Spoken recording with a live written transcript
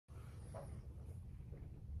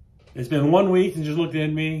It's been 1 week since you looked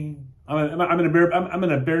at me. I'm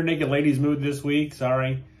in a bare naked ladies mood this week.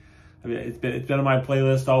 Sorry, it's been on my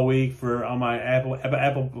playlist all week on my Apple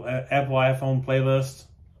iPhone playlist.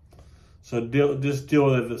 So just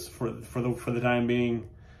deal with this for the time being.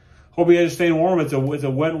 Hope you guys are staying warm. It's a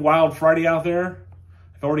wet and wild Friday out there.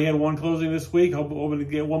 I've already had one closing this week. Hoping to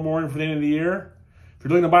get one more in for the end of the year. If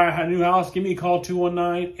you're looking to buy a new house, give me a call,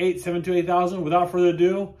 219-872-8000. Without further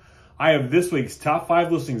ado, I have this week's top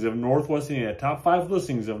 5 listings of Northwest Indiana. Top 5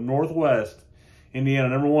 listings of Northwest Indiana.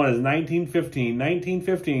 Number 1 is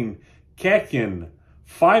 1915 Catkin,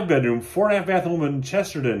 5-bedroom, 4.5-bath home in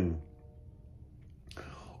Chesterton.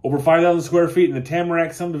 Over 5,000 square feet in the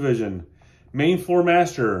Tamarack subdivision. Main floor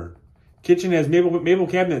master. Kitchen has maple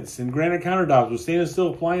cabinets and granite countertops with stainless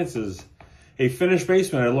steel appliances. A finished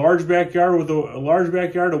basement, a large backyard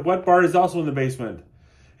A wet bar is also in the basement.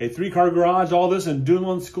 A 3-car garage, all this in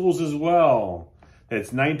Dunlun schools as well.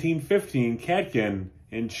 That's 1915 Catkin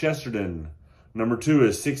in Chesterton. Number 2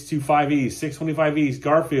 is 625 East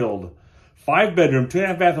Garfield. 5-bedroom,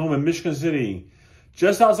 2.5-bath home in Michigan City.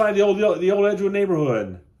 Just outside the old Edgewood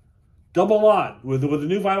neighborhood. Double lot with a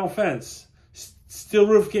new vinyl fence. Steel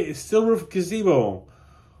roof gazebo.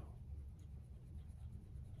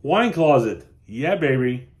 Wine closet. Yeah,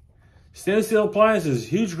 baby. Stainless steel appliances.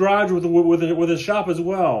 Huge garage with a shop as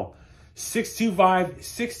well.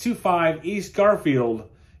 625 East Garfield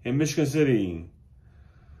in Michigan City.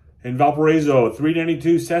 In Valparaiso,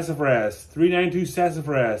 392 Sassafras.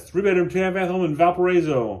 3-bedroom, 2.5-bath home in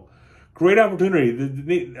Valparaiso. Great opportunity.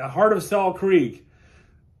 The heart of Salt Creek.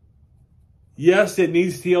 Yes, it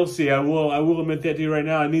needs TLC. I will admit that to you right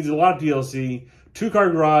now. It needs a lot of TLC.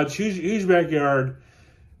 2-car garage, huge backyard.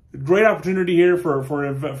 Great opportunity here for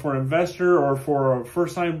an investor or for a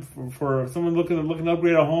first time for someone looking to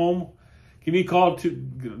upgrade a home. Give me a call.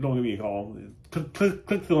 Don't give me a call.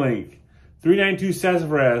 Click the link. 392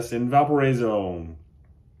 Sassafras in Valparaiso.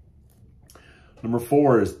 Number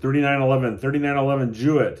 4 is 3911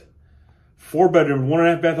 Jewett. 4-bedroom,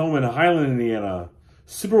 1.5-bath home in Highland, Indiana.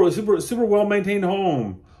 Super well-maintained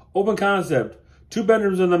home. Open concept. 2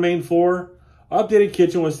 bedrooms on the main floor. Updated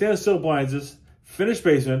kitchen with stainless steel appliances. Finished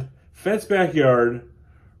basement. Fenced backyard.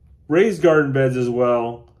 Raised garden beds as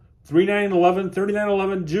well.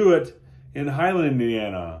 3911 Jewett in Highland,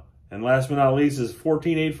 Indiana. And last but not least is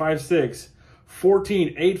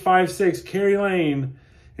 14856 Cary Lane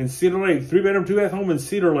in Cedar Lake. 3-bedroom, 2-bath home in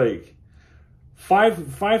Cedar Lake.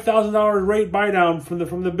 $5,000 rate buy down from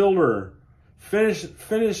the builder. Finished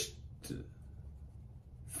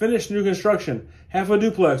new construction. Half a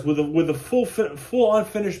duplex with a full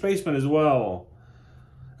unfinished basement as well.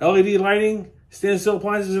 LED lighting, stainless steel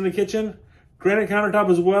appliances in the kitchen, granite countertop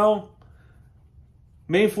as well.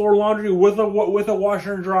 Main floor laundry with a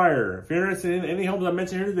washer and dryer. If you're interested in any homes I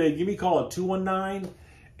mentioned here today, give me a call at 219-872-8000,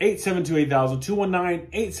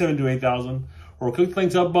 219-872-8000, or click the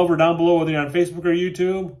links up above or down below, whether you're on Facebook or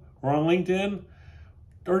YouTube or on LinkedIn.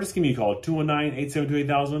 Or just give me a call,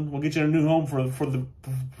 219-872-8000. We'll get you a new home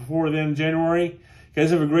before the end of January. You guys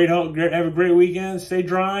have a great weekend. Stay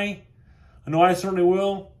dry. I know I certainly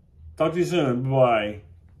will. Talk to you soon. Bye-bye.